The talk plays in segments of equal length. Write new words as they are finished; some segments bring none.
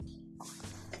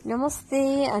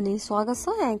नमस्ते अनि स्वागत छ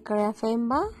एंकर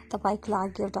एफएममा। तपाईको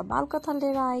लागि एउटा बाल कथा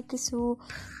लिएर आएकी छु।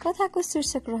 कथाको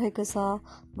शीर्षक रहेको छ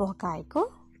भोकाएको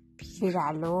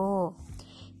बिरालो।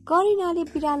 करिनाले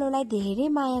बिरालोलाई धेरै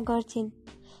माया गर्थिन्।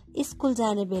 स्कुल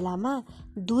जाने बेलामा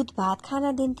दूध भात खान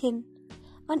दिन्थिन्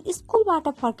अनि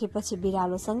स्कुलबाट फर्केपछि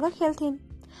बिरालोसँग खेल्थिन्।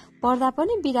 पढ्दा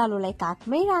पनि बिरालोलाई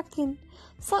काखमै राख्थिन्।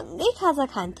 सँगै खाजा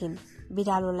खान्थिन्।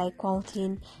 बिरालोलाई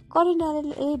खुवाउँथिन्।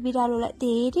 करिनाले बिरालोलाई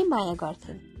धेरै माया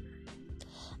गर्थिन्।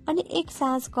 अनि एक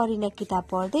साँझ करिना किताब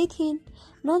पढ्दै थिइन्।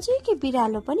 नजिकै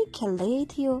बिरालो पनि खेल्दै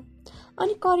थियो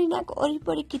अनि करिनाको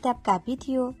वरिपरि किताब कापी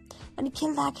थियो। अनि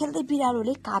खेल्दा खेल्दै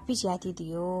बिरालोले कापी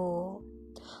च्यातिदियो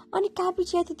अनि कापी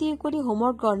च्यातिदिएकोले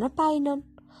होमवर्क गर्न पाइनन्।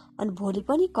 अनि भोलि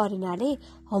पनि करिनाले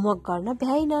होमवर्क गर्न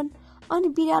भ्याइनन्। अनि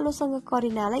बिरालोसँग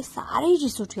करिनालाई साह्रै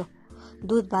रिस उठ्यो।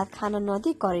 दूध भात खान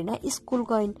नदिई करिना स्कुल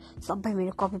गइन्। सबै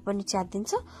मेरो कपी पनि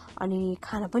च्यातिदिन्छ अनि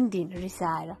खाना पनि दिन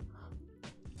रिसाएर।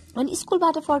 अनि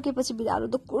स्कुलबाट फर्केपछि बिरालो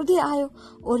दौड्दै आयो।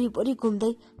 वरिपरि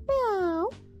घुम्दै म्याउ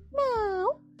म्याउ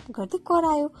गर्दै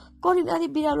करायो। करिनाले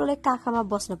बिरालोलाई काखमा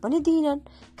बस्न पनि दिइनन्।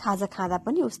 खाजा खाँदा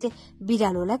पनि उसले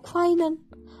बिरालोलाई खुवाइनन्।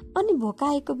 अनि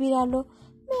भोकाएको बिरालो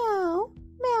म्याउ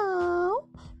म्याउ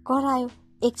करायो।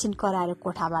 एकछिन कराएर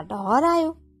कोठाबाट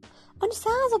हरायो। अनि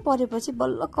साँझ परेपछि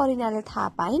बल्ल करिनाले थाहा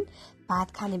पाइन्।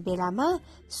 भात खाने बेलामा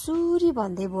सुरी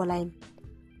भन्दै बोलाइन्।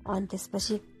 अनि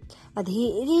त्यसपछि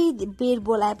धेरै बेर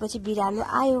बोलाएपछि बिरालो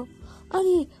आयो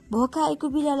अनि भोकाएको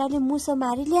बिरालोले मुसो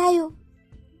मारी ल्यायो।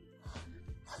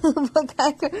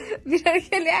 भोकाएको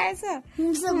बिरालो ल्याएछ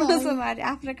मुसो मारी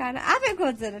आफ्नो खाना आफै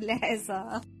खोजेर ल्याएछ।